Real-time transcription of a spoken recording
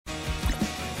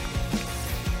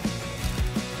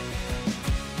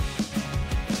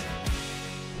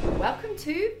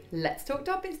to Let's Talk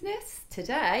Dog Business.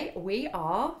 Today we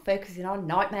are focusing on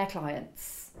nightmare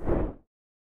clients.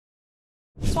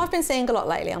 So I've been seeing a lot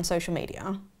lately on social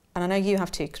media, and I know you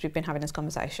have too because we've been having this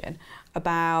conversation,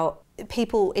 about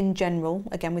people in general,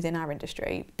 again within our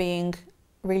industry, being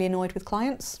really annoyed with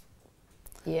clients.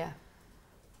 Yeah.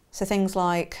 So things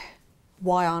like,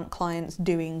 why aren't clients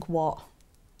doing what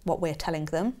we're telling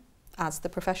them as the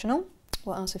professional?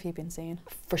 What else have you been seeing?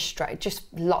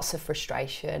 Just lots of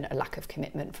frustration, a lack of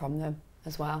commitment from them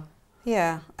as well.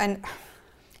 Yeah, and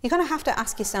you kind of have to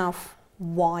ask yourself,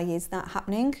 why is that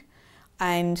happening?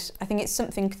 And I think it's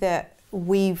something that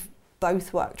we've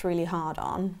both worked really hard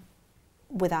on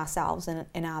with ourselves and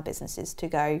in our businesses to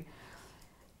go,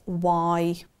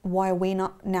 why are we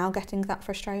not now getting that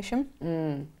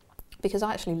frustration? Because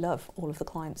I actually love all of the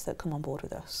clients that come on board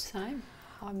with us. Same.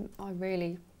 I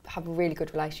really have a really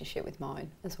good relationship with mine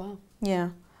as well. Yeah,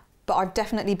 but I've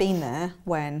definitely been there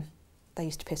when they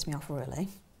used to piss me off really.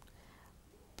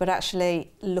 But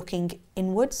actually looking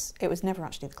inwards, it was never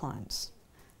actually the clients.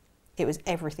 It was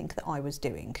everything that I was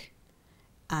doing.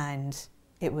 And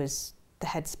it was the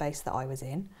headspace that I was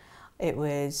in. It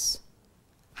was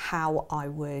how I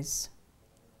was,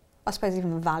 I suppose,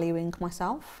 even valuing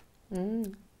myself.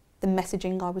 The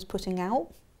messaging I was putting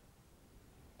out.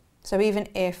 So even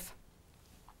if,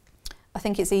 I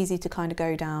think it's easy to kind of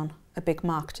go down a big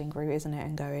marketing route, isn't it?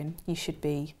 And going, you should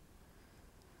be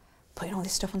putting all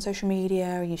this stuff on social media,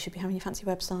 and you should be having your fancy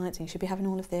websites, and you should be having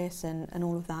all of this and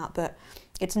all of that. But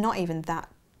it's not even that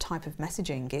type of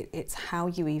messaging. It's how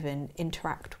you even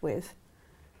interact with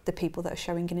the people that are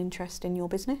showing an interest in your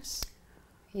business.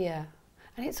 Yeah.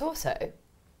 And it's also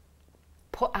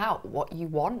put out what you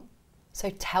want. So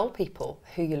tell people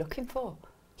who you're looking for.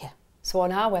 Yeah. So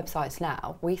on our websites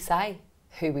now, we say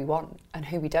who we want and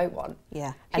who we don't want.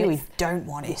 Yeah. And who we don't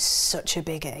want is such a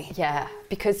biggie. Yeah,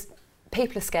 because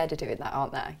people are scared of doing that,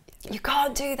 aren't they? You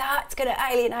can't do that, it's going to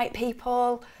alienate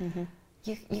people.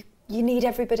 You need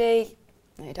everybody.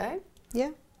 No, you don't. Yeah.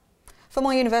 For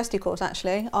my university course,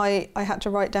 actually, I had to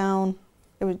write down,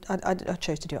 I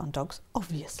chose to do it on dogs,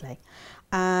 obviously.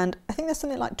 And I think there's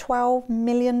something like 12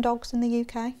 million dogs in the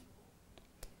UK.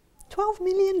 12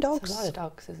 million dogs. It's a lot of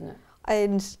dogs, isn't it?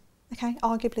 And, okay,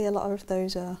 arguably a lot of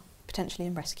those are potentially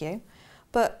in rescue.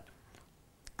 But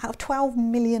out of 12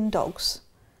 million dogs,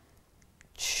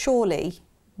 surely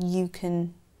you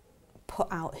can put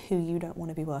out who you don't want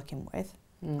to be working with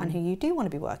and who you do want to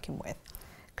be working with.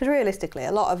 Because realistically,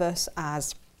 a lot of us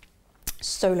as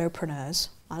solopreneurs,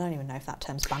 I don't even know if that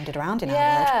term's banded around in our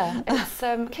world. Yeah, it's,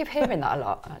 I keep hearing that a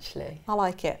lot, actually. I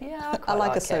like it. Yeah, I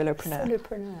like a it.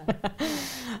 solopreneur.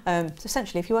 So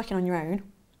essentially, if you're working on your own,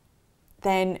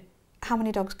 then how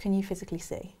many dogs can you physically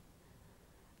see?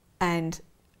 And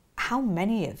how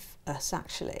many of us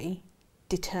actually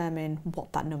determine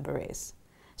what that number is?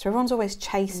 So everyone's always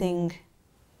chasing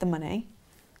the money,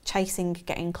 chasing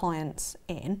getting clients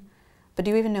in, but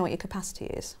do you even know what your capacity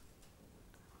is?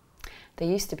 There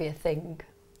used to be a thing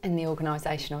in the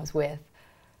organisation I was with,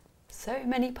 so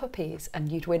many puppies,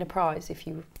 and you'd win a prize if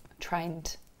you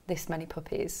trained this many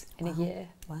puppies in a year.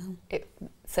 Wow.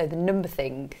 So the number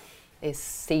thing is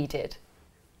seeded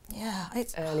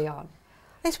early on.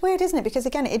 It's weird, isn't it? Because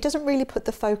again, it doesn't really put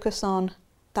the focus on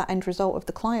that end result of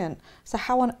the client. So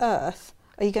how on earth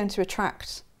are you going to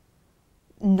attract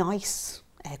nice,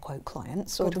 air quote,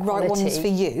 clients or the right ones for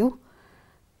you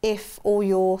if all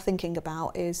you're thinking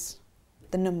about is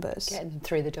the numbers? Getting them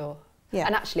through the door. Yeah.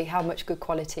 And actually, how much good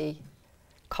quality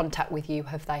contact with you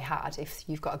have they had if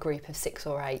you've got a group of 6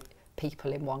 or 8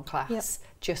 people in one class? Yep.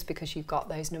 Just because you've got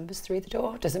those numbers through the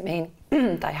door doesn't mean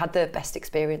they had the best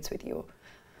experience with you.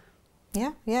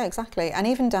 Yeah, exactly. And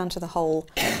even down to the whole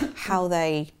how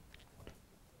their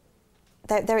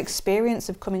experience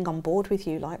of coming on board with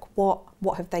you, like what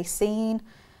have they seen,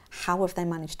 how have they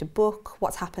managed to book,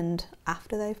 what's happened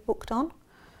after they've booked on.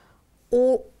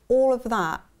 All of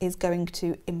that is going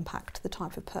to impact the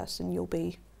type of person you'll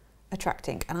be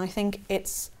attracting. And I think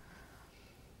it's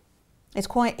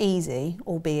quite easy,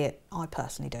 albeit I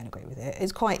personally don't agree with it,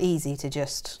 it's quite easy to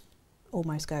just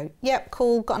almost go, yep,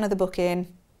 cool, got another booking,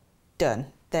 done.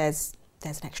 There's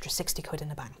an extra 60 quid in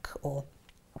the bank.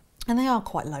 And they are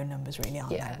quite low numbers really,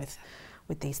 aren't they,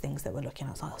 with these things that we're looking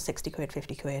at. It's like 60 quid,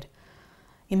 50 quid.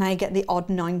 You may get the odd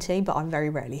 90, but I very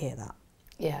rarely hear that.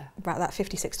 Yeah. About that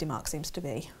 50, 60 mark seems to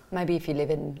be. Maybe if you live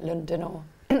in London or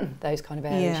those kind of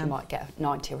areas, you might get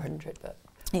 90 or 100, but...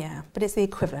 Yeah, but it's the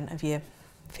equivalent of your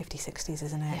 50, 60s,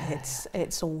 isn't it? Yeah,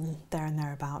 it's all there and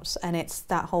thereabouts. And it's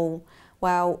that whole,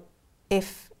 well,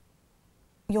 if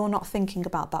you're not thinking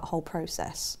about that whole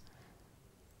process,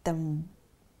 then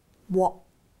what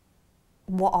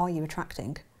what are you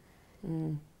attracting?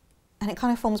 Mm. And it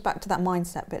kind of forms back to that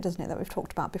mindset bit, doesn't it, that we've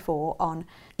talked about before, on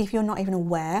if you're not even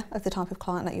aware of the type of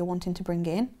client that you're wanting to bring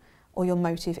in, or your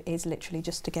motive is literally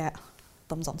just to get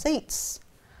bums on seats,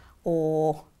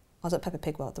 or I was at Peppa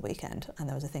Pig World the weekend and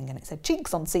there was a thing and it said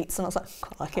cheeks on seats, and I was like,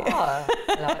 quite like it. Oh,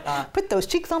 I like that. Put those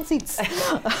cheeks on seats.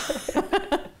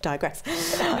 Digress.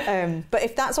 But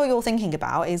if that's all you're thinking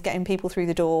about is getting people through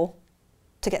the door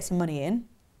to get some money in,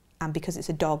 and because it's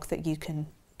a dog that you can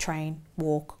train,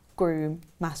 walk, groom,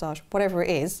 massage, whatever it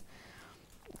is,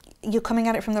 you're coming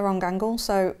at it from the wrong angle.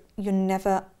 So you're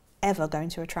never, ever going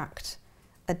to attract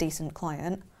a decent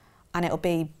client, and it'll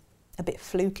be a bit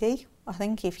fluky, I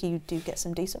think, if you do get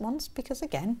some decent ones, because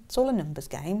again, it's all a numbers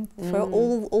game. For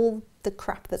all the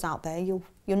crap that's out there, you'll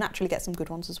naturally get some good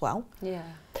ones as well. Yeah,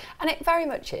 and it very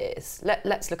much is.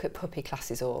 Let's look at puppy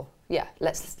classes, or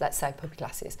let's say puppy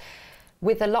classes.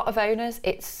 With a lot of owners,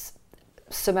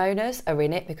 some owners are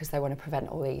in it because they want to prevent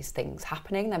all these things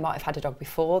happening. They might have had a dog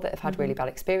before that they've had really bad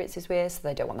experiences with, so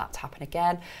they don't want that to happen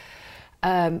again.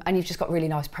 And you've just got really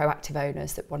nice proactive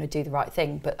owners that want to do the right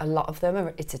thing, but a lot of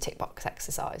them it's a tick box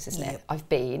exercise, isn't it? I've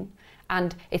been,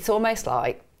 and it's almost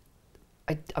like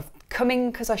I've come in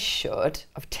because I should,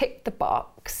 I've ticked the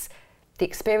box, the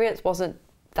experience wasn't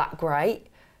that great,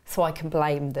 so I can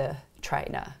blame the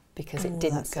trainer because it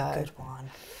didn't that's go. a good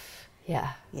one.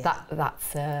 Yeah.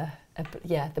 That's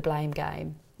the blame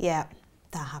game. Yeah,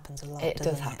 that happens a lot. It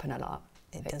does happen a lot.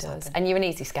 It does happen. And you're an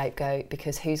easy scapegoat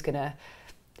because who's gonna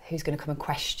come and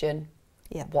question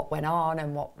what went on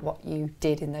and what you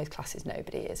did in those classes?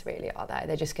 Nobody is really, are they?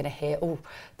 They're just going to hear, oh,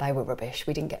 they were rubbish,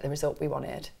 we didn't get the result we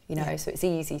wanted, you know. So it's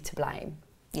easy to blame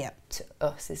to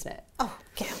us, isn't it? Oh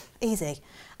yeah, easy.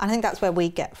 And I think that's where we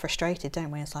get frustrated,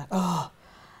 don't we? It's like, oh,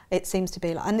 it seems to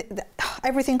be like, and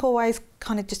everything always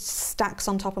kind of just stacks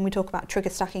on top, and we talk about trigger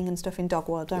stacking and stuff in dog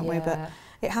world, don't we? But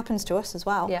it happens to us as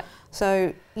well. Yeah.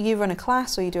 So you run a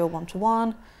class or you do a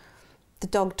one-to-one, the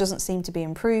dog doesn't seem to be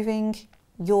improving,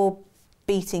 you're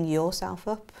beating yourself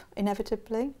up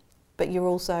inevitably, but you're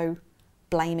also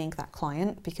blaming that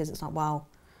client because it's like, well,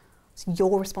 it's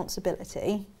your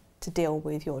responsibility to deal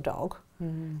with your dog,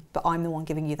 but I'm the one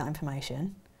giving you that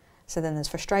information. So then there's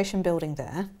frustration building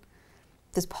there.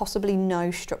 There's possibly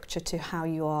no structure to how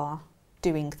you are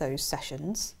doing those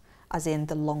sessions, as in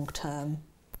the long-term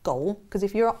goal, because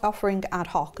if you're offering ad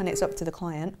hoc and it's up to the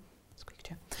client,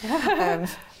 squeaky chair,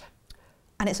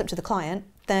 and it's up to the client,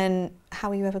 then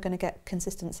how are you ever going to get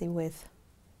consistency with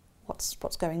what's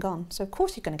going on? So of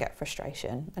course you're going to get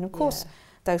frustration, and of course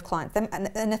those clients.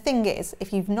 And the thing is,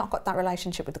 if you've not got that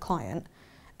relationship with the client,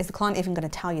 is the client even going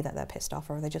to tell you that they're pissed off,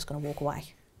 or are they just going to walk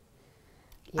away?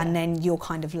 Yeah. And then you're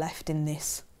kind of left in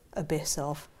this abyss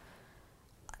of,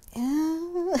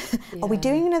 are we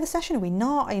doing another session? Are we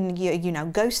not? And you know,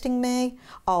 ghosting me?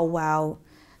 Oh well,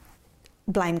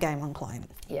 blame game on client.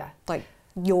 Yeah, like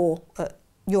you're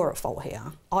at fault here.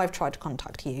 I've tried to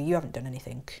contact you. You haven't done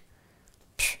anything,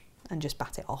 and just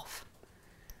bat it off.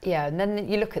 Yeah, and then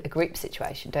you look at the group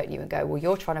situation, don't you, and go, well,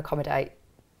 you're trying to accommodate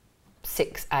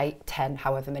 6, 8, 10,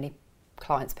 however many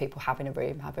clients people have in a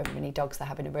room, however many dogs they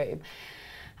have in a room,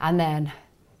 and then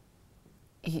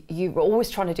you're always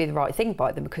trying to do the right thing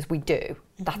by them, because we do.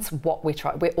 That's what we're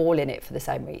trying. We're all in it for the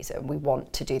same reason. We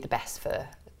want to do the best for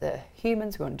the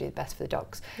humans, we want to do the best for the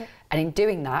dogs. Yep. And in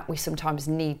doing that, we sometimes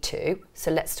need to.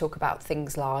 So let's talk about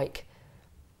things like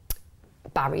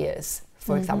barriers,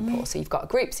 for example. So you've got a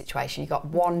group situation, you've got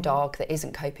one dog that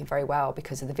isn't coping very well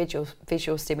because of the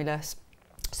visual stimulus.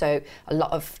 So a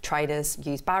lot of trainers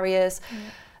use barriers.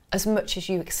 As much as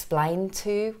you explain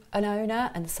to an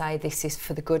owner and say, this is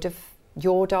for the good of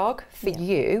your dog, for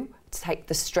you, to take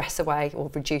the stress away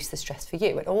or reduce the stress for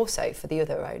you, and also for the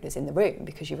other owners in the room,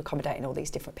 because you're accommodating all these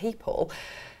different people,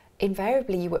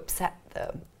 invariably you upset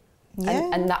them.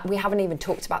 And that we haven't even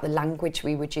talked about the language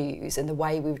we would use and the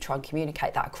way we would try and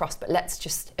communicate that across, but let's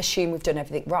just assume we've done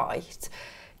everything right.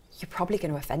 You're probably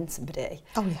going to offend somebody.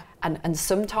 Oh yeah. And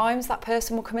sometimes that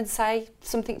person will come and say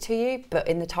something to you, but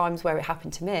in the times where it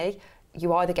happened to me,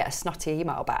 you either get a snotty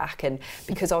email back, and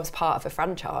because I was part of a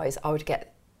franchise, I would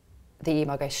get the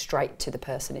email go straight to the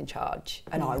person in charge,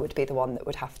 and I would be the one that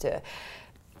would have to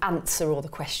answer all the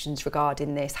questions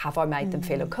regarding this. Have I made them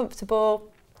feel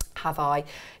uncomfortable? Have I,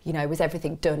 was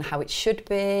everything done how it should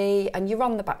be? And you're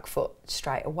on the back foot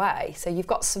straight away. So you've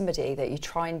got somebody that you're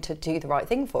trying to do the right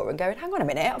thing for and going, hang on a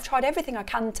minute, I've tried everything I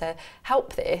can to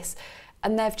help this.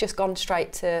 And they've just gone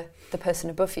straight to the person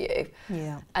above you.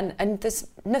 Yeah. And there's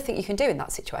nothing you can do in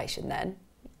that situation then.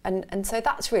 And so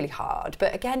that's really hard.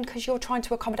 But again, because you're trying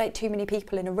to accommodate too many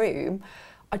people in a room,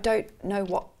 I don't know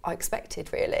what I expected,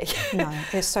 really. No,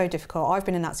 it's so difficult. I've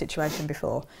been in that situation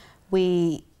before.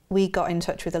 We got in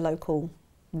touch with the local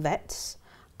vets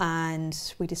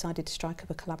and we decided to strike up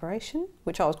a collaboration,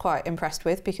 which I was quite impressed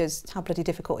with because how bloody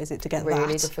difficult is it to get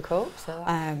Really that? difficult.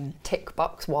 So tick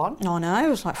box 1. I know, I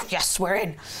was like, yes, we're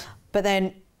in. But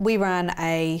then we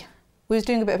was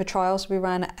doing a bit of a trial, so we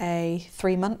ran a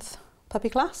 3-month puppy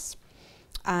class.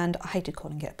 And I hated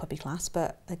calling it a puppy class,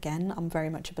 but again, I'm very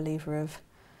much a believer of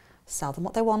sell them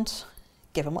what they want,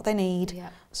 give them what they need. Yeah.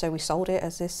 So we sold it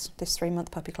as this 3-month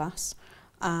puppy class.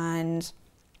 And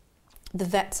the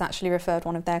vets actually referred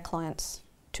one of their clients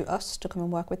to us to come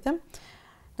and work with them.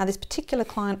 Now, this particular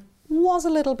client was a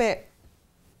little bit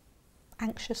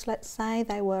anxious, let's say.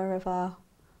 They were of a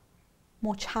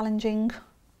more challenging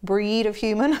breed of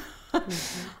human.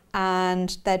 Mm-hmm.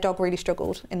 And their dog really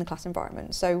struggled in the class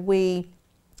environment. So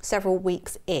several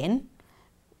weeks in,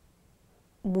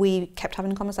 we kept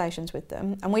having conversations with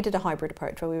them, and we did a hybrid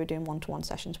approach where we were doing one-to-one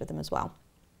sessions with them as well.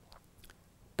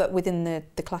 But within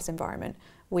the class environment,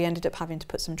 we ended up having to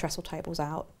put some trestle tables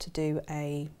out to do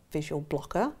a visual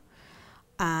blocker.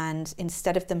 And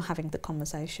instead of them having the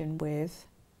conversation with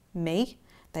me,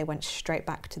 they went straight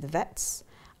back to the vets.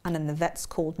 And then the vets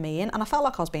called me in, and I felt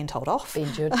like I was being told off.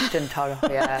 Being judged and told off,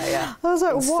 yeah. I was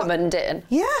like, what? Summoned in.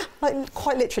 Yeah, like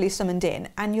quite literally summoned in.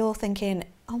 And you're thinking,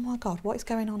 oh my God, what is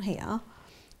going on here?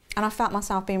 And I felt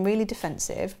myself being really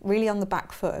defensive, really on the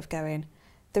back foot of going,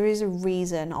 there is a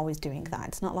reason I was doing that.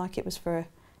 It's not like it was for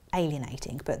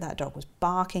alienating, but that dog was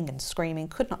barking and screaming,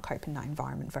 could not cope in that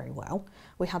environment very well.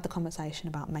 We had the conversation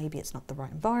about maybe it's not the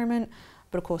right environment,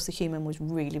 but of course the human was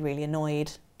really, really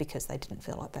annoyed because they didn't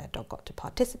feel like their dog got to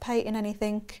participate in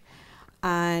anything.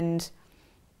 And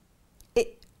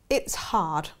it's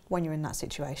hard when you're in that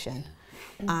situation.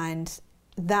 And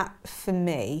that, for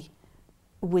me,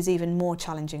 was even more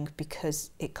challenging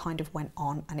because it kind of went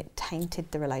on and it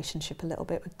tainted the relationship a little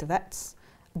bit with the vets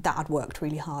that I'd worked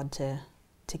really hard to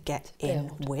get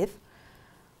in with.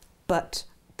 But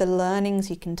the learnings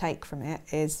you can take from it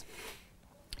is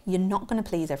you're not going to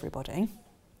please everybody.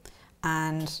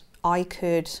 And I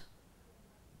could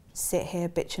sit here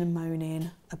bitching and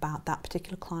moaning about that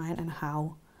particular client and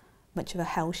how much of a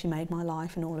hell she made my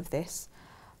life and all of this.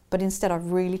 But instead,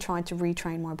 I've really tried to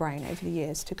retrain my brain over the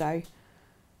years to go,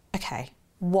 okay,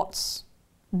 what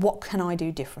can I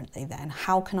do differently then?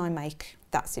 How can I make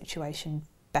that situation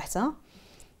better?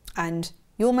 And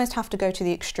you almost have to go to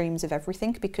the extremes of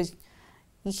everything because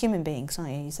you're human beings,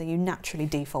 aren't you? So you naturally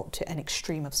default to an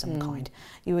extreme of some kind.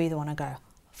 You either want to go,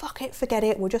 fuck it, forget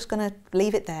it, we're just going to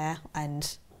leave it there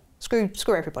and screw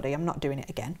everybody, I'm not doing it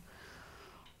again.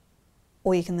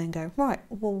 Or you can then go, right,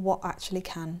 well, what actually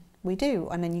can we do?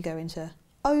 And then you go into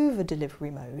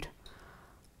over-delivery mode.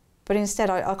 But instead,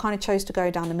 I kind of chose to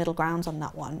go down the middle grounds on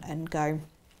that one and go,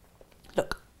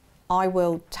 look, I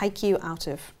will take you out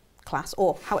of class,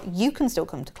 or how you can still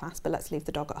come to class, but let's leave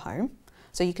the dog at home.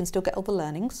 So you can still get all the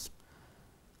learnings,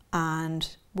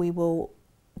 and we will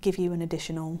give you an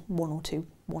additional 1 or 2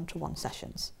 one-to-one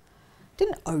sessions.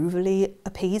 Didn't overly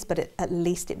appease, but at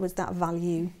least it was that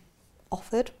value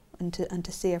offered and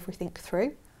to see everything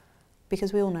through.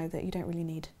 Because we all know that you don't really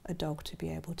need a dog to be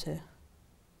able to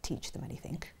teach them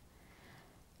anything.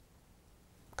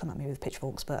 Come at me with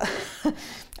pitchforks, but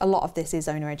a lot of this is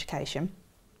owner education.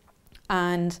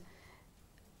 And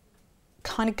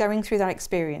kind of going through that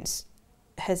experience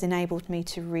has enabled me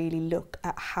to really look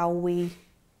at how we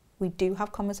do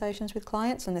have conversations with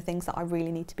clients and the things that I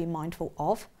really need to be mindful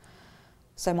of.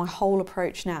 So my whole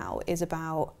approach now is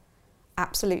about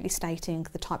absolutely stating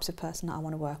the types of person that I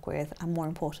want to work with, and more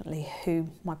importantly, who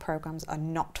my programs are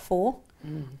not for.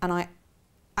 And I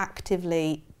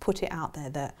actively put it out there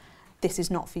that this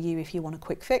is not for you if you want a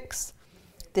quick fix.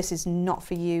 This is not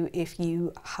for you if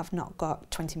you have not got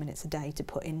 20 minutes a day to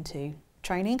put into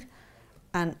training.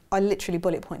 And I literally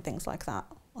bullet point things like that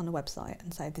on a website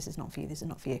and say, this is not for you, this is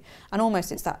not for you. And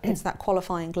almost it's that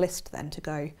qualifying list then to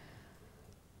go,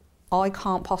 I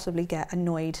can't possibly get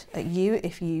annoyed at you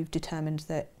if you've determined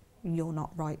that you're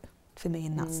not right for me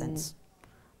in that sense.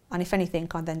 And if anything,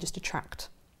 I then just attract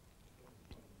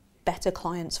better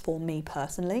clients for me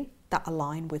personally that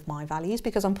align with my values,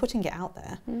 because I'm putting it out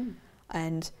there.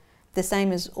 And the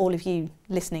same as all of you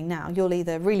listening now, you'll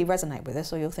either really resonate with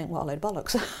us or you'll think, what a load of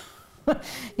bollocks.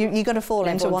 You're going to fall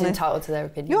into one. Everyone's entitled to their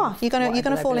opinion. You are. You're going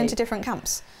to fall into different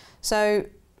camps. So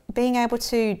being able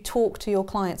to talk to your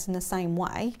clients in the same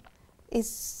way is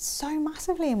so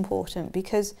massively important,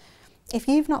 because if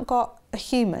you've not got a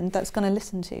human that's going to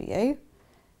listen to you,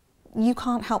 you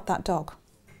can't help that dog.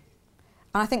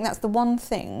 And I think that's the one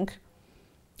thing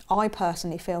I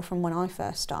personally feel from when I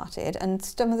first started, and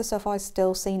some of the stuff I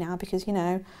still see now because, you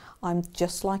know, I'm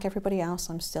just like everybody else.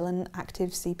 I'm still an active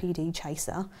CPD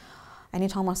chaser.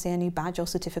 Anytime I see a new badge or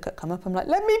certificate come up, I'm like,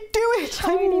 let me do it.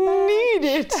 I need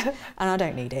it. And I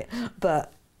don't need it,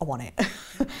 but I want it.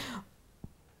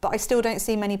 But I still don't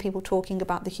see many people talking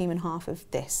about the human half of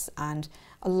this. And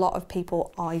a lot of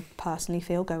people, I personally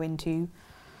feel, go into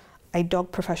a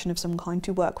dog profession of some kind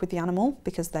to work with the animal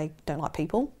because they don't like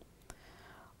people.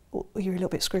 Or you're a little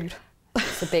bit screwed.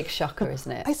 It's a big shocker,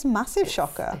 isn't it? It's a massive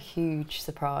shocker. A huge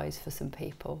surprise for some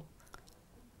people.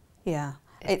 Yeah.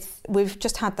 We've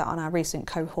just had that on our recent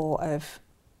cohort of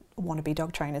wannabe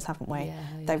dog trainers, haven't we? Yeah.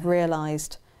 They've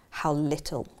realised how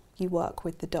little you work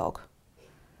with the dog.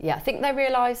 Yeah, I think they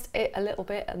realised it a little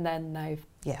bit and then they've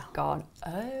Yeah. gone,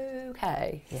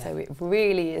 okay. Yeah. So it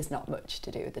really is not much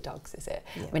to do with the dogs, is it?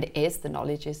 Yeah. I mean, it is, the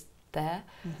knowledge is there,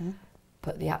 Mm-hmm.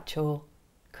 but the actual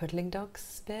cuddling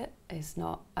dogs bit is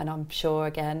not. And I'm sure,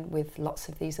 again, with lots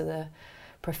of these other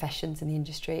professions in the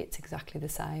industry, it's exactly the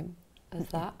same as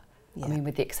that. Yeah. I mean,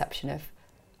 with the exception of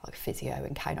like physio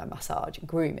and canine massage and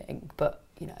grooming, but,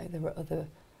 you know, there are other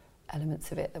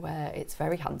elements of it where it's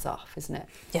very hands-off, isn't it?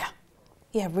 Yeah.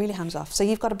 Yeah, really hands off. So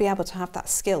you've got to be able to have that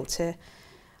skill to...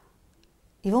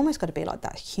 You've almost got to be like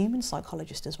that human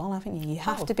psychologist as well, haven't you? You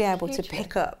have to be able to hugely.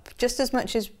 pick up, just as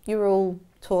much as you're all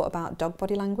taught about dog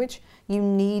body language, you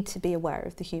need to be aware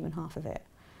of the human half of it.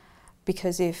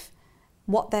 Because if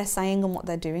what they're saying and what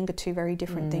they're doing are two very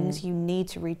different things, you need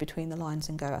to read between the lines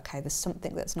and go, okay, there's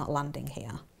something that's not landing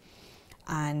here.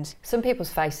 And Some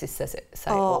people's faces say it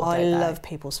oh, all, I don't they? love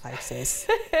people's faces.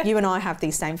 You and I have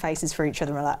these same faces for each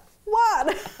other. We're like,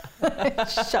 what?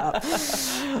 Shut up.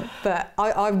 But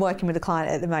I'm working with a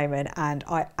client at the moment and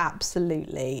I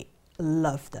absolutely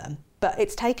love them. But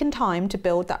it's taken time to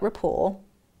build that rapport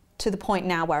to the point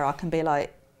now where I can be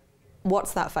like,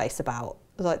 what's that face about?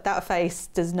 Like, that face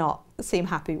does not seem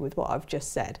happy with what I've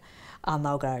just said. And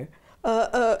they'll go,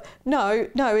 no,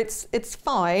 it's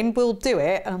fine, we'll do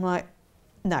it. And I'm like,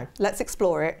 no, let's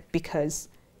explore it because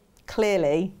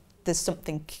clearly there's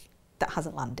something that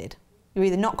hasn't landed. You're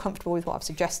either not comfortable with what I've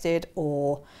suggested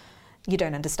or you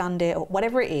don't understand it or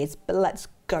whatever it is, but let's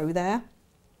go there.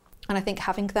 And I think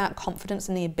having that confidence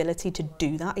and the ability to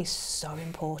do that is so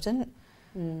important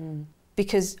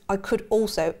because I could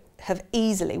also have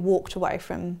easily walked away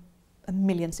from a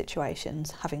million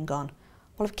situations having gone,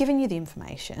 well, I've given you the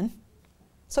information.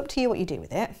 It's up to you what you do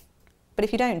with it. But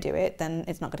if you don't do it, then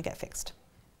it's not going to get fixed.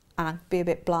 And I'd be a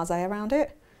bit blasé around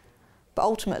it. But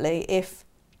ultimately, if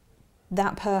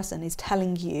that person is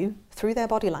telling you through their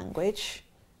body language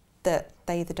that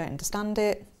they either don't understand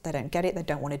it, they don't get it, they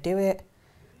don't want to do it,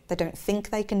 they don't think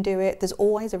they can do it, there's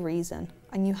always a reason.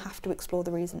 And you have to explore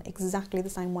the reason exactly the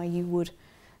same way you would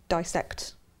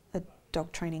dissect a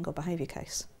dog training or behaviour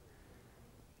case.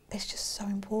 It's just so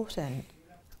important.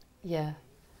 Yeah.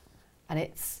 And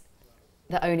it's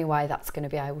the only way that's going to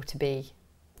be able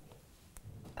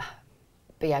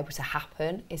to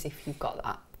happen is if you've got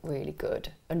that really good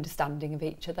understanding of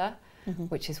each other,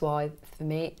 which is why for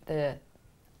me the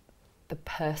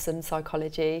person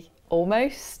psychology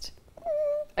almost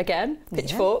again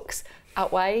pitchforks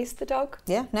outweighs the dog.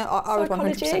 Yeah, no, I would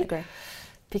 100% agree.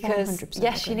 Because 100%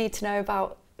 yes, agree. you need to know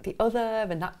about the other,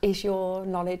 and that is your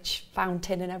knowledge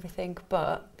fountain and everything.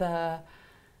 But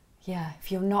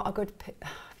if you're not a good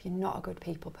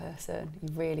people person,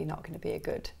 you're really not going to be a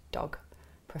good dog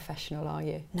professional, are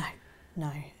you?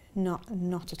 No, not at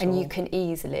all. And you can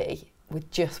easily, with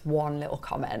just one little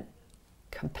comment,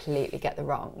 completely get the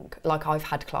wrong. Like, I've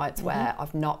had clients where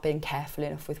I've not been careful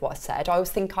enough with what I said. I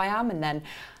always think I am, and then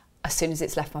as soon as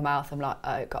it's left my mouth, I'm like,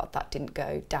 oh God, that didn't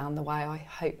go down the way I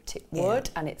hoped it would.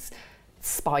 And it's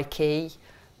spiky,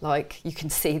 like you can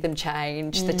see them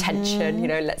change, the tension, you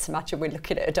know. Let's imagine we're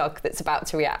looking at a dog that's about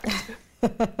to react.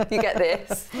 You get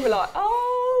this, we're like,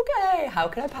 oh, okay, how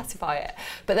can I pacify it?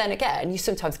 But then again, you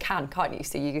sometimes can't you?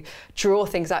 So you draw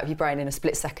things out of your brain in a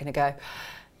split second and go,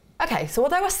 okay, so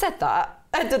although I said that,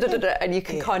 and you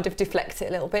can kind of deflect it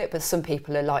a little bit, but some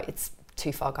people are like, it's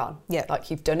too far gone. Yeah. Like,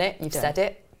 you've done it, you've said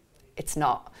it, it's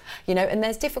not. You know, and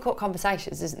there's difficult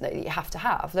conversations, isn't there, that you have to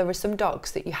have. There are some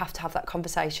dogs that you have to have that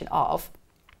conversation of.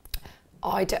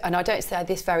 I don't say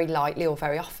this very lightly or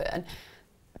very often,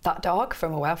 that dog,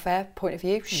 from a welfare point of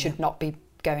view, should not be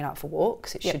going out for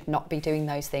walks. It should not be doing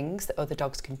those things that other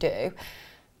dogs can do.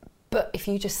 But if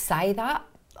you just say that,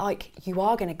 like, you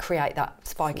are going to create that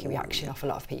spiky reaction off a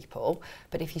lot of people.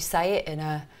 But if you say it in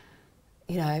a,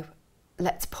 you know,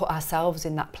 let's put ourselves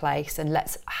in that place and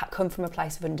let's come from a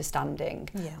place of understanding.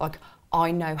 Yeah. Like,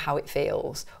 I know how it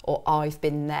feels, or I've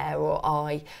been there, or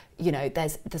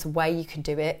there's a way you can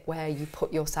do it where you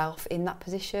put yourself in that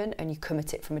position and you come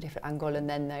at it from a different angle, and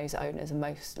then those owners are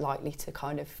most likely to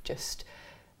kind of just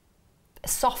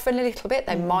soften a little bit.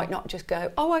 They might not just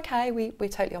go, oh, okay, we're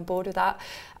totally on board with that.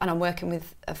 And I'm working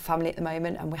with a family at the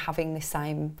moment, and we're having the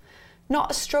same,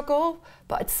 not a struggle,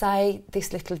 but I'd say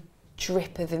this little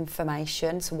drip of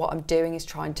information. So what I'm doing is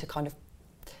trying to kind of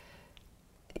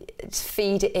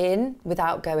feed it in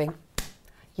without going,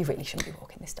 you really shouldn't be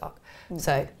walking this dog.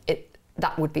 So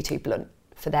that would be too blunt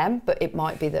for them, but it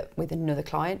might be that with another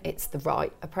client it's the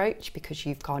right approach because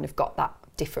you've kind of got that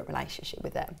different relationship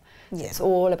with them. So it's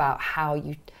all about how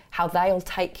they'll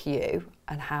take you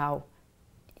and how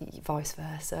vice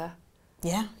versa.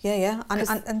 Yeah.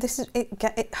 And this is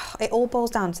it all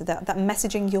boils down to that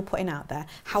messaging you're putting out there.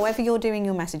 However you're doing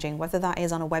your messaging, whether that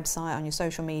is on a website, on your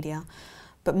social media,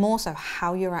 but more so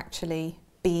how you're actually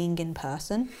being in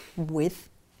person with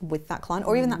that client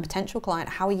or even that potential client.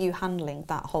 How are you handling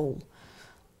that whole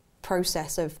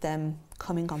process of them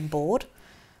coming on board?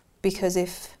 Because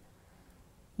if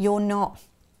you're not,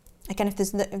 again, if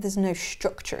there's no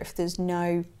structure, if there's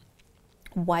no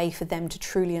way for them to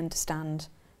truly understand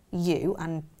you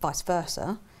and vice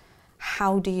versa,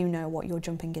 how do you know what you're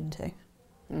jumping into?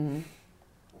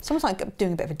 It's almost like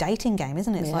doing a bit of a dating game,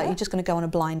 isn't it? It's like you're just going to go on a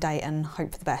blind date and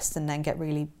hope for the best and then get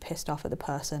really pissed off at the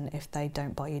person if they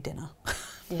don't buy you dinner.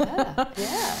 Yeah.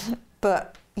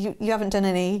 But you haven't done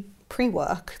any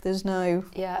pre-work. There's no...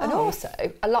 Yeah, and also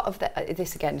a lot of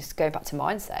this, again, just going back to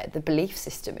mindset, the belief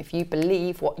system. If you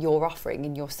believe what you're offering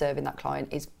and you're serving that client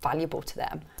is valuable to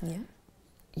them,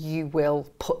 you will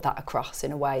put that across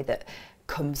in a way that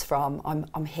comes from,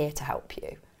 I'm here to help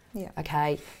you. Yeah.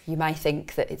 Okay, you may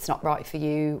think that it's not right for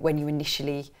you when you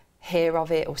initially hear of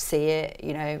it or see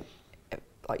it,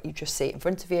 like you just see it in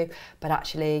front of you, but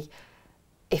actually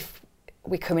if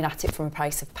we're coming at it from a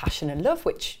place of passion and love,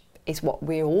 which is what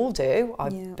we all do, I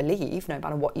believe, no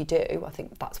matter what you do, I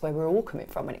think that's where we're all coming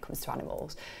from when it comes to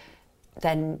animals,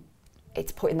 then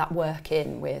it's putting that work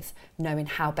in with knowing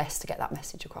how best to get that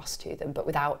message across to them, but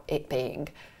without it being,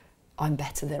 I'm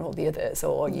better than all the others,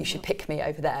 or you should pick me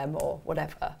over them, or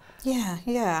whatever.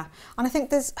 Yeah. And I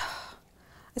think it's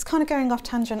kind of going off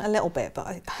tangent a little bit,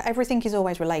 but everything is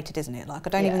always related, isn't it? Like,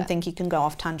 I don't even think you can go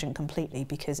off tangent completely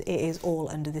because it is all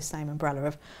under this same umbrella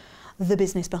of the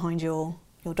business behind your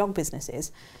dog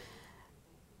businesses.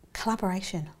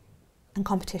 Collaboration and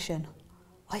competition.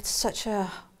 It's such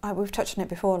a... we've touched on it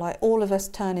before, like all of us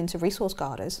turn into resource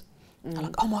guarders. And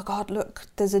like, oh my God, look,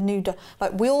 there's a new dog.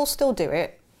 Like, we all still do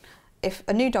it. If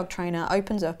a new dog trainer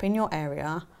opens up in your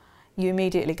area, you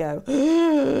immediately go,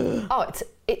 oh,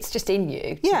 it's just in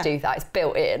you to do that. It's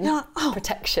built in. Like,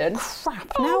 protection.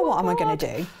 Crap, now what am I going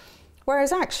to do?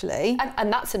 Whereas actually...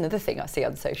 And that's another thing I see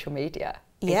on social media.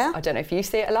 Yeah. I don't know if you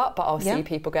see it a lot, but I'll see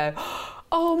people go,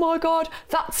 oh my God,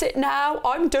 that's it now,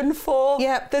 I'm done for.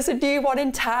 Yeah. There's a new one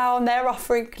in town, they're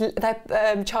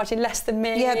charging less than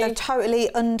me. Yeah, they've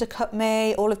totally undercut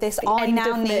me, all of this. I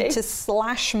now need to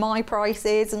slash my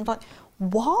prices. And like,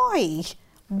 why?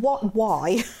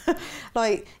 Why?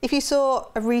 Like, if you saw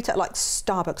a retail, like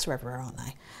Starbucks are everywhere, aren't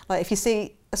they? Like, if you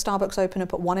see a Starbucks open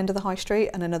up at one end of the high street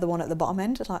and another one at the bottom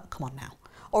end, it's like, come on now.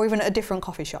 Or even at a different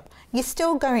coffee shop. You're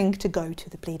still going to go to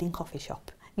the bleeding coffee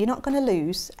shop. You're not going to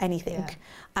lose anything. Yeah.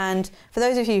 And for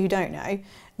those of you who don't know,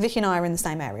 Vicky and I are in the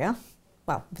same area,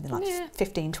 well, within like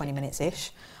 15, 20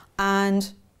 minutes-ish,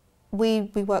 and we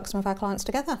work some of our clients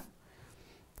together.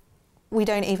 We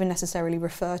don't even necessarily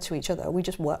refer to each other, we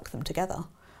just work them together.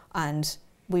 And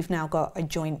we've now got a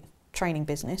joint training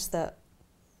business that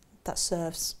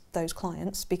serves those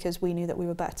clients because we knew that we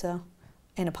were better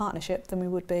in a partnership than we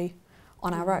would be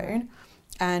on our own.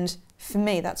 And for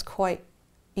me, that's quite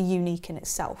unique in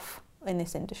itself in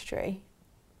this industry.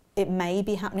 It may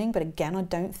be happening, but again, I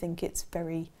don't think it's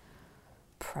very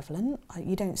prevalent.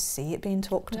 You don't see it being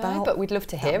talked about. But we'd love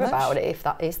to hear about it if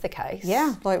that is the case.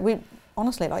 Yeah, like we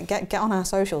honestly, like get on our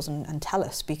socials and tell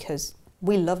us, because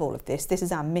we love all of this. This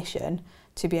is our mission,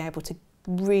 to be able to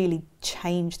really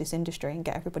change this industry and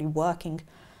get everybody working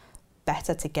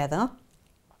better together,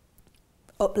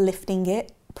 uplifting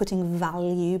it, putting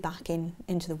value back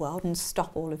into the world, and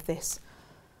stop all of this,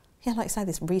 like I say,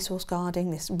 this resource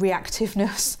guarding, this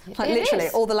reactiveness. Like literally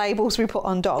all the labels we put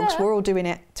on dogs, we're all doing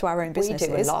it to our own businesses.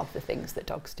 We do a lot of the things that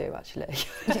dogs do, actually.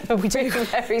 We do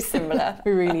very similar.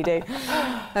 We really do.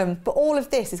 But all of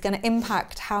this is going to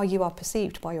impact how you are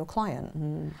perceived by your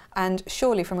client. And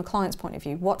surely from a client's point of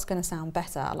view, what's going to sound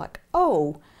better? Like,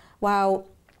 oh, well,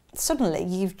 suddenly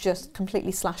you've just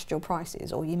completely slashed your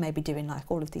prices, or you may be doing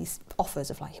like all of these offers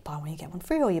of like you buy one, you get one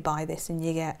free, or you buy this and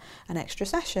you get an extra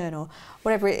session, or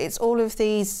whatever. It's all of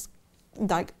these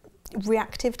like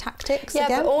reactive tactics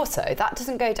again. But also that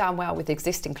doesn't go down well with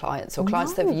existing clients or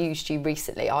clients that have used you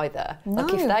recently either.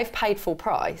 Like if they've paid full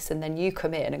price and then you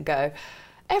come in and go,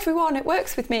 everyone that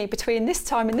works with me between this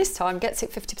time and this time gets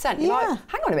it 50%. You're like,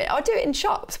 hang on a minute, I do it in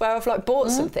shops where I've like bought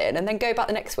something and then go back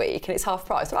the next week and it's half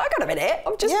price. I'm like, hang on a minute,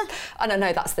 I'm just... And I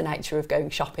know that's the nature of going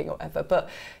shopping or whatever, but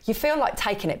you feel like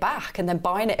taking it back and then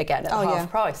buying it again at half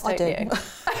price, don't you?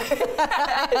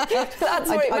 That's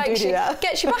what it makes you,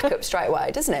 gets you back up straight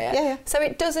away, doesn't it? Yeah. So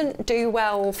it doesn't do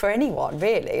well for anyone,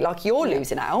 really. Like you're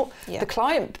losing out, the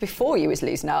client before you is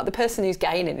losing out, the person who's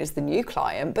gaining is the new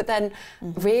client, but then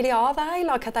really are they?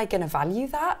 Like, are they going to value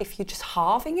that if you're just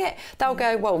halving it? They'll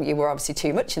go, well, you were obviously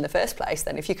too much in the first place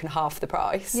then if you can half the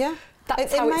price. Yeah.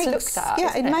 That's how it's looked at.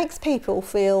 Yeah, it makes people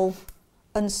feel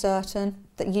uncertain,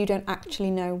 that you don't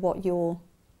actually know what you're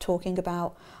talking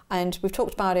about. And we've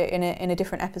talked about it in a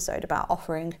different episode about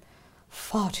offering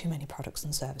far too many products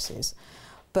and services.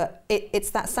 But it's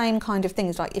that same kind of thing.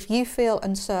 It's like if you feel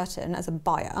uncertain as a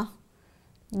buyer,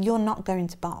 you're not going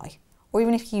to buy. Or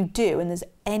even if you do and there's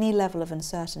any level of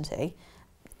uncertainty,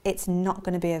 it's not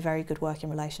going to be a very good working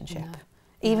relationship. No.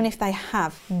 Even if they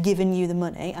have given you the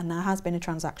money and there has been a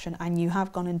transaction and you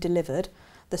have gone and delivered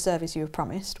the service you have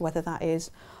promised, whether that is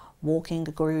walking,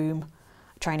 a groom,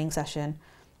 a training session,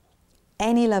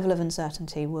 any level of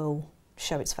uncertainty will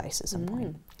show its face at some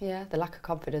point. Yeah, the lack of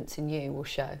confidence in you will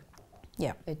show.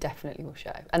 Yeah. It definitely will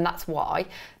show. And that's why,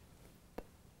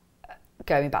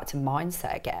 going back to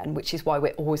mindset again, which is why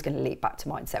we're always going to leap back to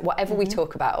mindset. Whatever we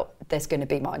talk about, there's going to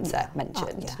be mindset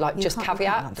mentioned. Like, you just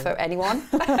caveat for anyone.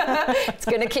 It's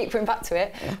going to keep coming back to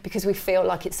it because we feel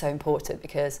like it's so important,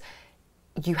 because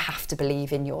you have to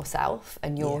believe in yourself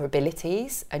and your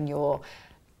abilities and your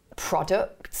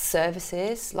products,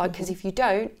 services. Like, because if you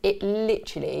don't,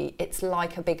 it's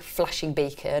like a big flashing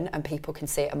beacon and people can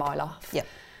see it a mile off. Yeah.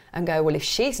 And go, well, if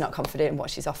she's not confident in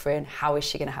what she's offering, how is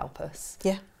she going to help us?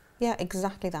 Yeah. Yeah,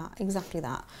 exactly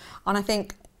that. And I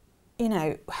think, you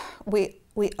know, we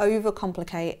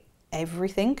overcomplicate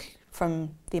everything,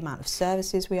 from the amount of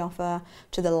services we offer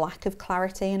to the lack of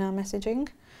clarity in our messaging.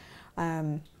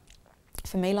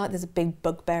 For me, like, there's a big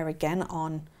bugbear again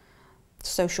on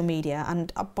social media.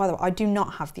 And by the way, I do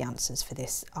not have the answers for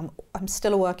this. I'm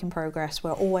still a work in progress.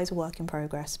 We're always a work in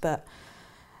progress. But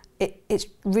it's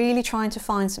really trying to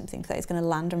find something that is going to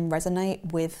land and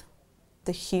resonate with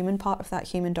the human part of that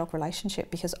human-dog relationship,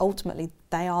 because ultimately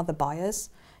they are the buyers.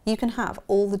 You can have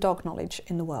all the dog knowledge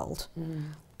in the world,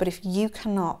 but if you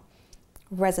cannot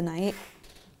resonate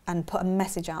and put a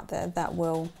message out there that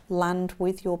will land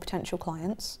with your potential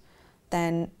clients,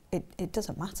 then it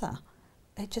doesn't matter.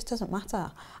 It just doesn't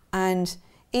matter. And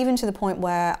even to the point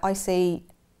where I see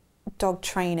dog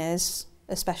trainers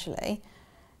especially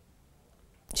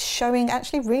showing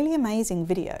actually really amazing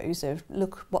videos of,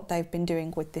 look what they've been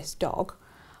doing with this dog.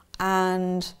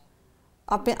 And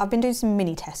I've been doing some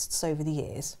mini tests over the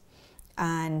years,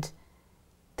 and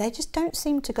they just don't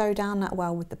seem to go down that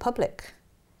well with the public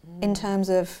in terms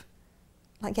of,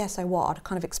 like, yeah, so what? I'd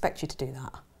kind of expect you to do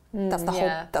that.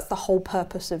 That's the whole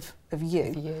purpose of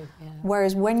you.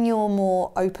 Whereas when you're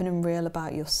more open and real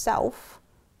about yourself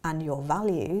and your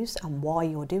values and why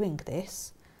you're doing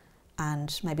this,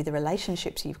 and maybe the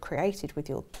relationships you've created with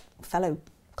your fellow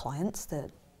clients,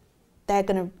 that they're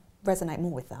going to resonate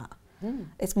more with that.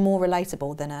 It's more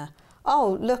relatable than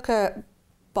oh, look at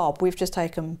Bob, we've just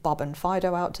taken Bob and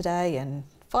Fido out today and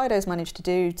Fido's managed to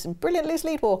do some brilliant loose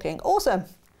lead walking. Awesome.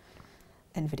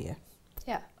 End video.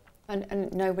 Yeah.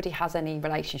 And nobody has any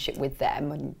relationship with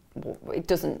them, and it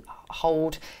doesn't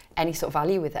hold any sort of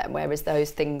value with them, whereas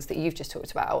those things that you've just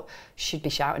talked about should be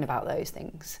shouting about those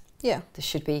things. Yeah.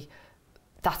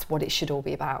 That's what it should all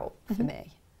be about for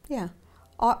me. Yeah.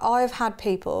 I've had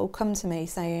people come to me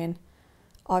saying,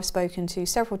 I've spoken to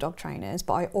several dog trainers,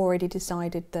 but I already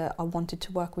decided that I wanted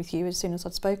to work with you as soon as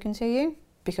I'd spoken to you,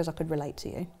 because I could relate to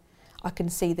you. I can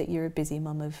see that you're a busy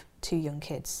mum of 2 young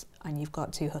kids and you've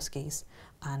got 2 huskies,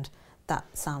 and that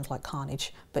sounds like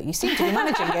carnage, but you seem to be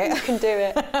managing it. You can do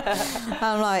it.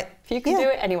 I'm like, if you can do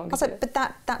it, anyone can do it. But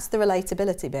that's the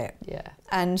relatability bit. Yeah.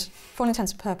 And for all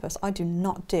intents and purposes, I do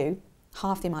not do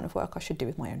half the amount of work I should do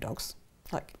with my own dogs.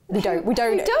 Like, we don't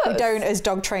as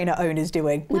dog trainer owners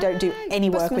doing. We don't do any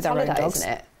work with our own dogs. Isn't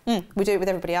it? We do it with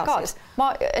everybody else's.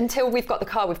 God, until we've got the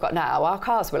car we've got now, our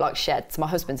cars were like sheds. My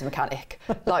husband's a mechanic.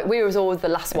 Like, we was always the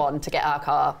last one to get our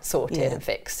car sorted and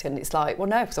fixed. And it's like, well,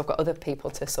 no, because I've got other people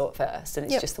to sort first.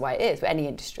 And it's just the way it is with any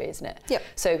industry, isn't it? Yep.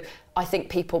 So I think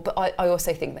people, but I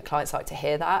also think that clients like to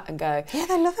hear that and go, yeah,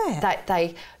 they love it. That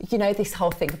they, you know, this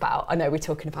whole thing about, I know we're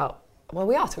talking about, well,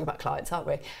 we are talking about clients, aren't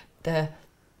we?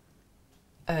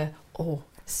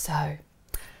 So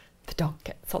the dog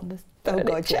gets on the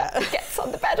gets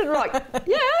on the bed and like,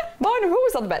 yeah, mine are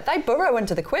always on the bed. They burrow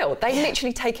under the quilt. They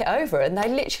literally take it over and they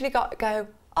literally go,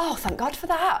 oh, thank God for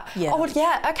that. Yeah. Oh, well,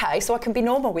 yeah, okay, so I can be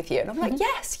normal with you. And I'm like,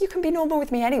 yes, you can be normal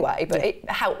with me anyway, but it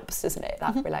helps, doesn't it,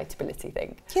 that relatability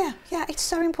thing. Yeah, it's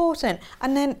so important.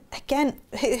 And then, again,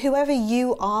 whoever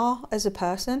you are as a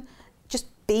person, just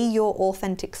be your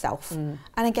authentic self. And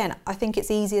again, I think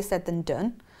it's easier said than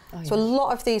done. So a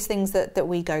lot of these things that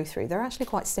we go through, they're actually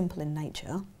quite simple in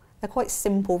nature. They're quite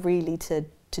simple really to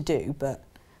do, but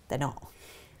they're not.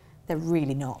 They're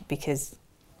really not, because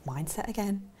mindset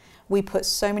again. We put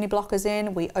so many blockers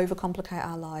in, we overcomplicate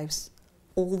our lives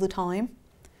all the time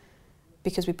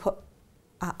because we put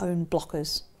our own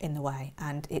blockers in the way,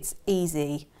 and it's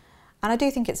easy. And I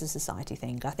do think it's a society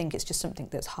thing. I think it's just something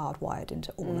that's hardwired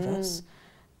into all of us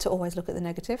to always look at the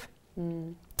negative.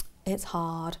 It's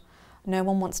hard. No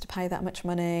one wants to pay that much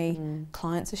money.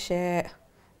 Clients are shit.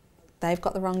 They've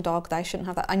got the wrong dog. They shouldn't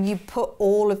have that. And you put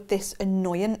all of this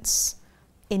annoyance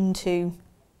into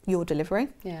your delivery.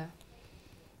 Yeah.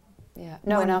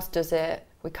 No one else does it.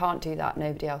 We can't do that.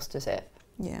 Nobody else does it.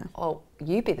 Yeah. Oh,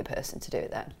 you be the person to do it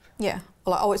then. Yeah.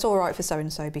 Like, oh, it's all right for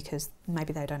so-and-so because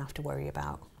maybe they don't have to worry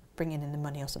about bringing in the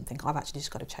money or something. I've actually just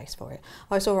got to chase for it.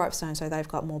 Oh, it's all right for so-and-so. They've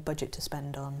got more budget to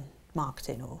spend on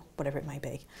marketing or whatever it may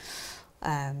be.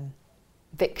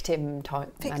 Victim type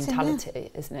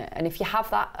mentality, isn't it? And if you have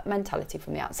that mentality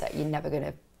from the outset, you're never going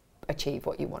to achieve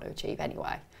what you want to achieve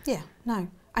anyway. Yeah, no.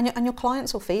 And your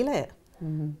clients will feel it.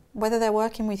 Whether they're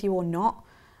working with you or not,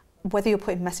 whether you're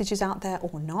putting messages out there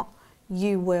or not,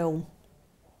 you will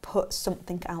put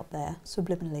something out there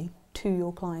subliminally to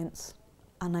your clients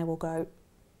and they will go,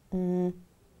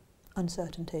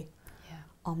 uncertainty. Yeah.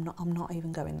 I'm not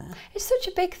even going there. It's such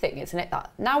a big thing, isn't it?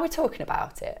 That now we're talking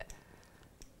about it.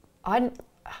 I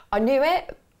knew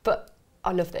it, but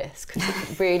I love this because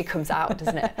it really comes out,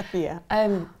 doesn't it? Yeah.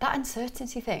 That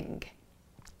uncertainty thing.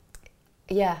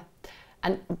 Yeah.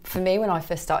 And for me, when I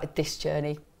first started this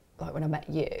journey, like when I met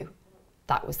you,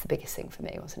 that was the biggest thing for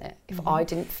me, wasn't it? If I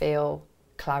didn't feel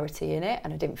clarity in it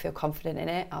and I didn't feel confident in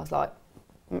it, I was like,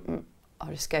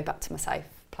 I'll just go back to my safe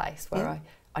place where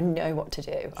I know what to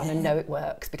do and I know it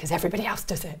works because everybody else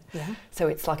does it. Yeah. So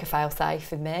it's like a fail-safe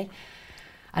for me.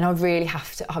 And I really had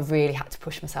to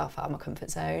push myself out of my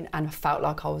comfort zone, and I felt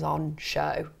like I was on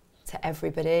show to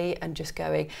everybody and just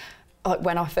going, like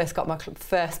when I first got my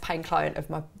first paying client of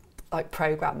my like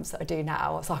programs that I do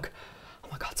now, I was like, oh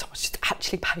my God, someone's just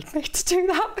actually paid me to do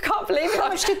that. I can't believe it. How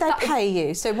much did they pay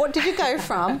you? So what did you go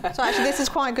from? So actually this is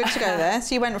quite good to go there.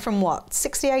 So you went from what,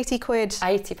 60, 80 quid?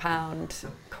 £80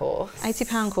 course.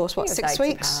 £80 course, what, 6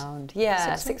 weeks?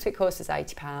 Yeah, 6 week course is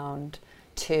 £80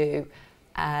 to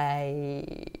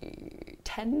a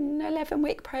 10, 11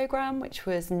 week programme, which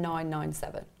was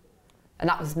 £997. And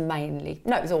that was mainly,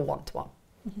 no, it was all one-to-one.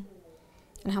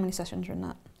 And how many sessions are in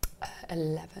that?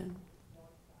 11,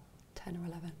 10 or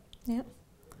 11. Yep.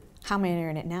 How many are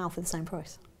in it now for the same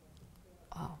price?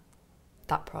 Oh,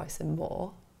 that price and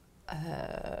more.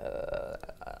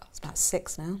 It's about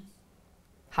 6 now.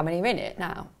 How many are in it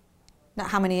now? Now,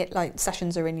 how many like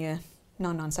sessions are in your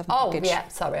 997 package? Oh, yeah,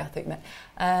 sorry, I think that.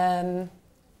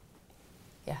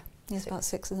 Yeah, it's about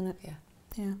 6, isn't it?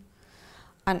 Yeah.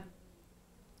 And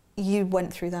you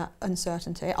went through that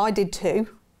uncertainty. I did too.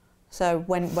 So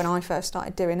when I first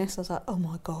started doing this, I was like, oh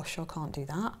my gosh, I can't do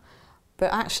that.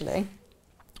 But actually,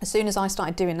 as soon as I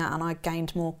started doing that and I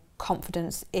gained more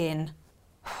confidence in,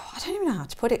 I don't even know how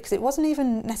to put it, because it wasn't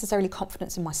even necessarily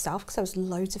confidence in myself, because there was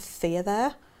loads of fear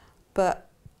there. But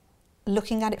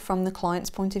looking at it from the client's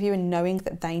point of view and knowing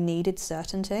that they needed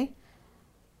certainty,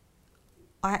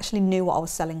 I actually knew what I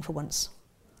was selling for once.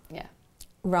 Yeah.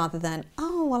 Rather than,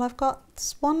 oh, well, I've got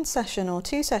 1 session or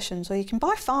 2 sessions, or you can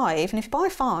buy 5, and if you buy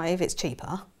 5, it's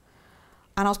cheaper.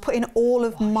 And I was putting all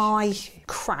of my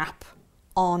crap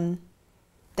on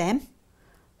them.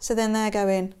 So then they're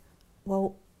going,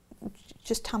 well,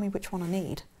 just tell me which one I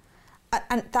need.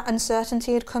 And that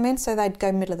uncertainty had come in, so they'd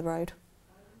go middle of the road.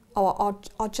 Oh,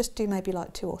 I'll just do maybe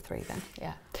like 2 or 3 then.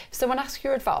 Yeah. If someone asks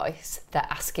your advice, they're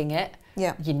asking it.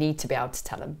 Yeah. You need to be able to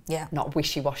tell them. Yeah. Not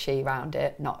wishy-washy around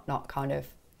it, not kind of,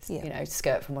 you know,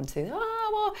 skirt from one to the other.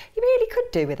 Oh, well, you really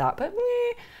could do with that, but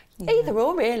Yeah. Either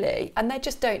or, really. And they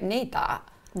just don't need that.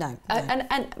 No.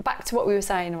 And back to what we were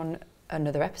saying on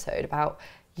another episode about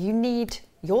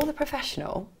you're the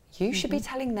professional. You should be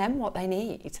telling them what they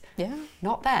need. Yeah.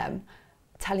 Not them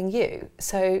telling you.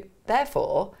 So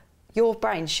therefore, your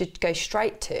brain should go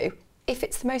straight to, if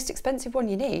it's the most expensive one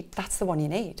you need, that's the one you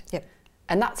need. Yep.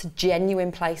 And that's a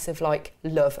genuine place of like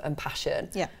love and passion.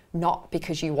 Yeah. Not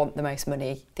because you want the most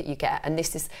money that you get. And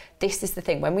this is the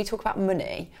thing. When we talk about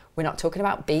money, we're not talking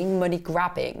about being money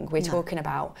grabbing. We're talking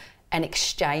about an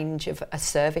exchange of a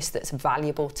service that's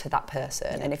valuable to that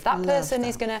person. Yeah, and if that person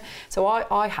is going to... So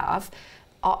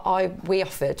we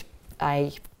offered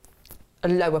a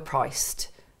lower priced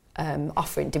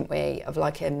offering, didn't we, of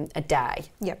like a day.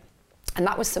 Yep. And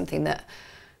that was something that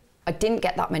I didn't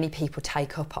get that many people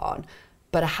take up on,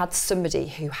 but I had somebody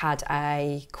who had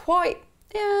a quite,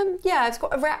 it's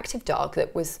got a reactive dog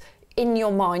that was, in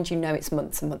your mind, you know it's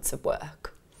months and months of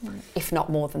work, if not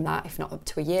more than that, if not up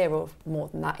to a year or more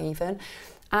than that even.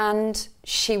 And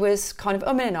she was kind of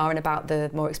umming and ahhing about the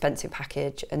more expensive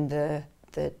package and the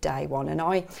day one. And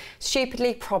I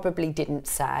stupidly probably didn't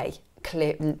say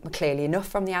clearly enough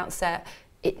from the outset,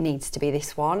 it needs to be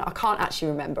this one. I can't actually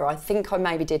remember. I think I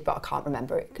maybe did, but I can't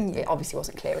remember it. It obviously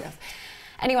wasn't clear enough.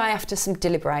 Anyway, after some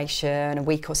deliberation, a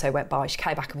week or so went by, she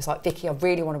came back and was like, Vicky, I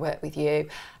really want to work with you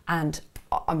and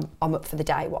I'm up for the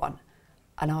day one.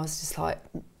 And I was just like,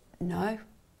 no,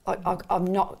 I'm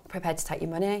not prepared to take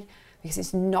your money because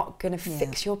it's not going to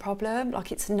fix your problem.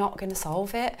 Like, it's not going to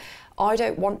solve it. I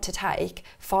don't want to take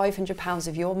 £500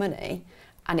 of your money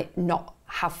and it not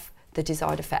have the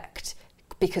desired effect,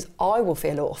 because I will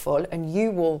feel awful and you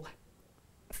will,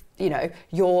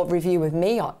 your review of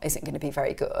me isn't going to be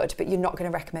very good, but you're not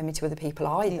going to recommend me to other people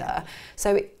either. Yeah.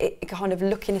 So it kind of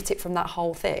looking at it from that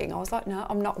whole thing, I was like, no,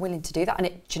 I'm not willing to do that. And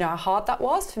do you know how hard that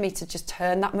was for me to just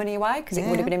turn that money away, because it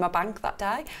would have been in my bank that day?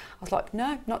 I was like,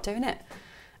 no, not doing it.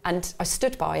 And I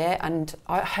stood by it, and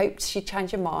I hoped she'd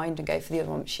change her mind and go for the other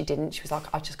one, but she didn't. She was like,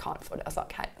 I just can't afford it. I was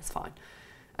like, okay, that's fine.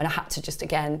 And I had to just,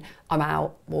 again, I'm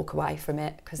out, walk away from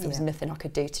it, because there was nothing I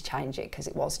could do to change it, because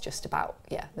it was just about,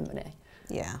 the money.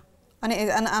 Yeah. And it is,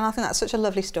 and I think that's such a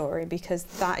lovely story, because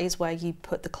that is where you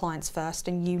put the clients first,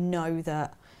 and you know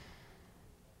that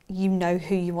you know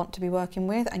who you want to be working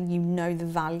with, and you know the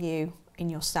value in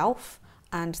yourself.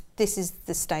 And this is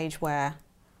the stage where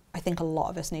I think a lot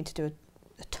of us need to do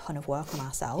a ton of work on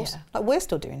ourselves. Yeah. Like, we're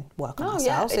still doing work on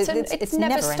ourselves. Yeah. It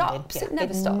never stops. Yeah. It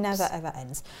never stops. It never ever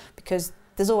ends, because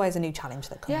there's always a new challenge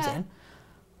that comes in.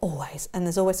 Always. And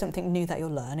there's always something new that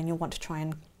you'll learn, and you'll want to try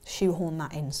and shoehorn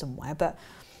that in somewhere. But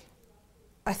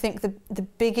I think the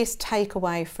biggest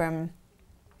takeaway from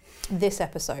this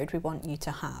episode we want you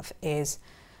to have is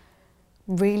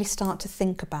really start to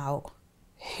think about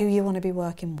who you want to be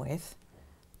working with,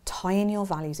 tie in your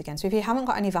values again. So if you haven't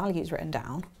got any values written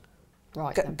down,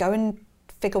 go and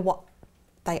figure what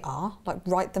they are, like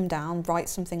write them down, write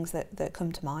some things that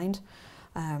come to mind,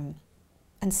 and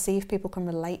see if people can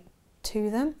relate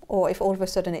to them, or if all of a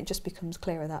sudden it just becomes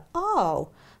clearer that,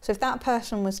 so if that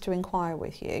person was to inquire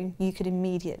with you, you could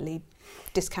immediately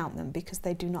discount them because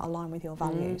they do not align with your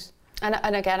values.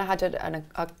 And again, I had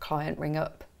a client ring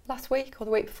up last week or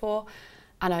the week before,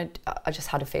 and I just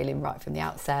had a feeling right from the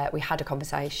outset. We had a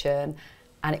conversation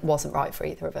and it wasn't right for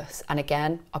either of us. And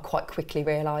again, I quite quickly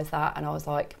realised that, and I was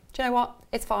like, do you know what?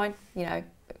 It's fine,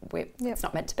 it's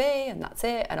not meant to be, and that's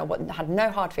it. And I had no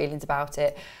hard feelings about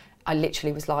it. I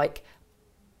literally was like,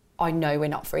 I know we're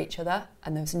not for each other,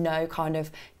 and there was no kind of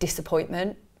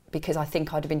disappointment, because I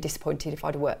think I'd have been disappointed if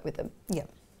I'd worked with them. Yeah.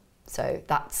 So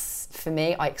that's, for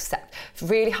me, I accept.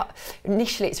 Really hard.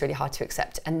 Initially, it's really hard to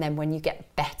accept, and then when you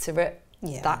get better at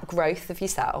that growth of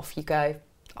yourself, you go,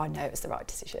 I know it's the right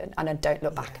decision, and I don't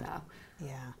look back now.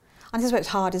 Yeah. And this is where it's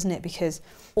hard, isn't it? Because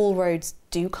all roads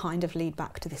do kind of lead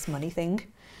back to this money thing,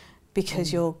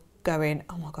 because you're going,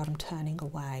 oh my God, I'm turning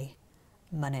away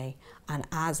money. And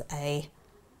as a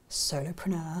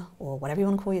solopreneur, or whatever you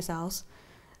want to call yourselves,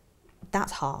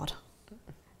 that's hard.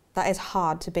 That is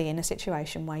hard, to be in a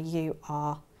situation where you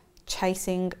are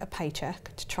chasing a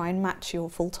paycheck to try and match your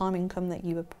full-time income that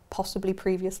you were possibly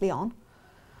previously on,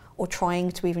 or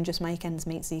trying to even just make ends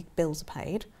meet so your bills are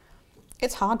paid.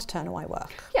 It's hard to turn away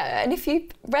work. Yeah, and if you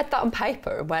read that on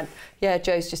paper and went,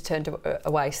 Joe's just turned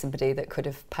away somebody that could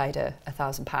have paid her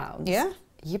 £1,000. Yeah.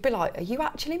 You'd be like, are you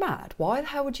actually mad? Why the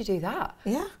hell would you do that?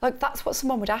 Yeah. Like, that's what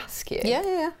someone would ask you.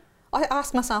 Yeah. I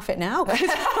ask myself it now.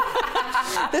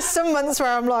 There's some months where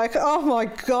I'm like, oh my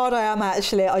God,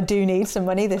 I do need some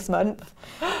money this month.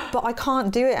 But I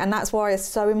can't do it, and that's why it's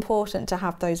so important to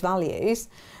have those values,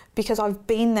 because I've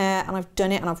been there and I've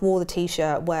done it, and I've wore the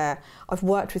T-shirt where I've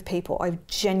worked with people I've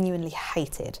genuinely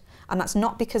hated, And that's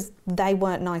not because they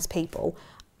weren't nice people.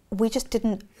 We just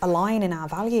didn't align in our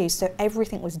values. So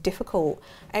everything was difficult.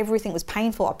 Everything was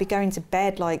painful. I'd be going to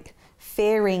bed like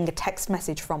fearing a text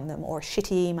message from them or a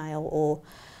shitty email, or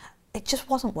it just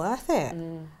wasn't worth it.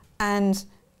 And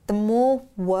the more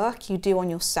work you do on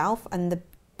yourself and the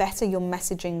better your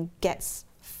messaging gets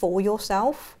for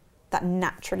yourself, that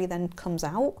naturally then comes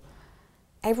out.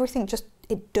 Everything just,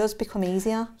 it does become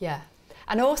easier. Yeah.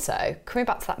 And also, coming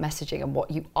back to that messaging and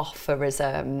what you offer as,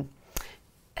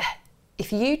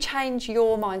 if you change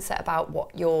your mindset about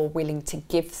what you're willing to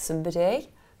give somebody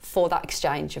for that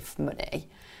exchange of money,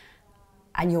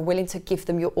 and you're willing to give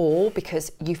them your all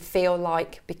because you feel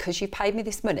like, because you paid me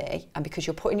this money and because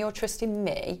you're putting your trust in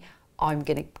me, I'm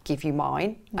going to give you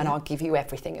mine and I'll give you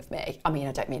everything of me. I mean,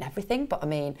 I don't mean everything, but I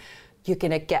mean, you're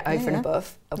going to get over and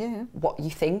above what you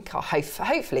think.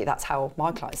 Hopefully that's how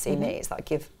my clients see me, is that I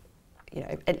give, you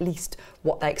know, at least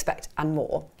what they expect and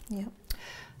more. Yeah.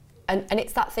 And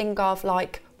it's that thing of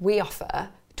like, we offer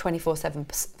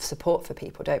 24/7 support for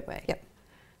people, don't we? Yep.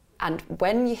 And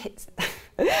when you hit,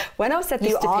 when I said this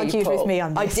you to argued people, with me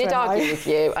on this, I did argue with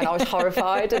you, and I was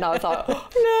horrified, and I was like, oh,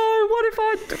 no, what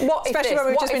if Especially when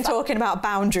we've just been talking about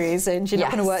boundaries, and you're not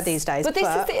going to work these days. But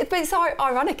it's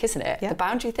ironic, isn't it? Yeah. The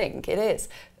boundary thing, it is.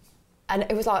 And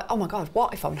it was like, oh my God,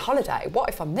 what if I'm on holiday? What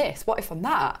if I'm this? What if I'm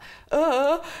that?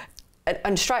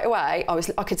 And straight away,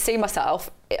 I could see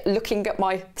myself looking at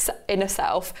my inner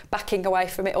self, backing away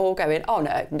from it all, going, oh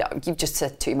no, you've just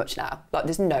said too much now. Like,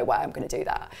 there's no way I'm going to do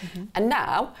that. And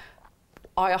now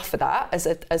I offer that as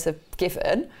a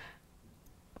given.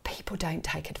 People don't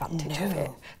take advantage of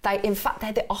it. In fact,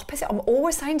 they're the opposite. I'm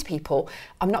always saying to people,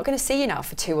 I'm not going to see you now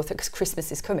for 2 or 3, because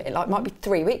Christmas is coming. Like, it might be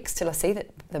 3 weeks till I see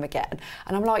them again.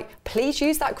 And I'm like, please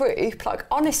use that group. Like,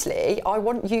 honestly, I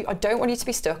don't want you to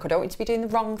be stuck. I don't want you to be doing the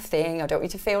wrong thing. I don't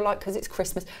want you to feel like, because it's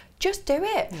Christmas, just do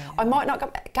it. Yeah. I might not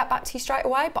get back to you straight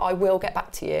away, but I will get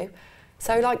back to you.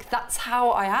 So, like, that's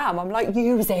how I am. I'm like,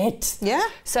 use it. Yeah.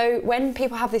 So when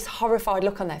people have this horrified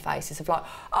look on their faces of like,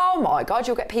 oh my God,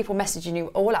 you'll get people messaging you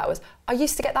all hours. I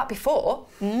used to get that before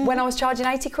when I was charging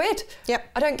 80 quid.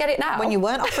 Yep. I don't get it now. When you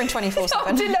weren't offering 24/7.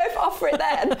 I didn't know if I offer it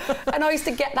then. And I used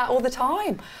to get that all the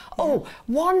time. Yeah. Oh,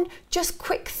 one just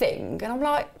quick thing. And I'm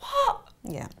like, what?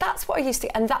 Yeah. That's what I used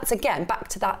to, and that's again, back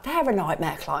to that, they're a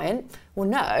nightmare client. Well,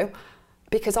 no.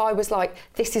 Because I was like,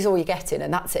 this is all you're getting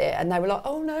and that's it. And they were like,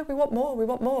 oh no, we want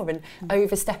more. And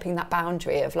overstepping that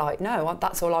boundary of like, no,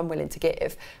 that's all I'm willing to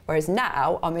give. Whereas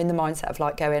now I'm in the mindset of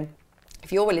like going,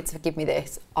 if you're willing to give me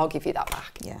this, I'll give you that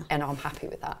back. Yeah. And I'm happy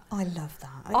with that. I love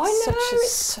that. I know.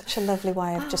 It's such a lovely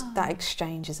way of just that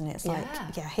exchange, isn't it? It's like,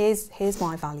 here's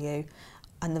my value,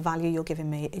 and the value you're giving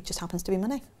me, it just happens to be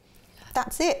money.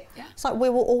 That's it. Yeah. It's like, we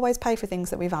will always pay for things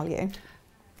that we value.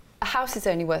 A house is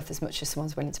only worth as much as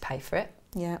someone's willing to pay for it.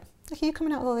 Yeah. Look, are you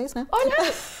coming out with all these now? I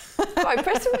know. I'm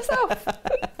impressed with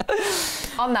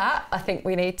myself. On that, I think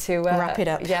we need to wrap it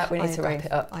up. Yeah, we need to wrap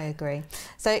it up. I agree.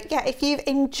 So, yeah, if you've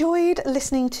enjoyed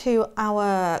listening to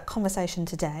our conversation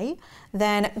today,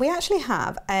 then we actually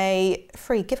have a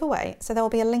free giveaway. So there will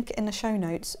be a link in the show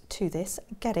notes to this.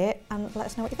 Get it and let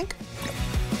us know what you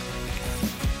think.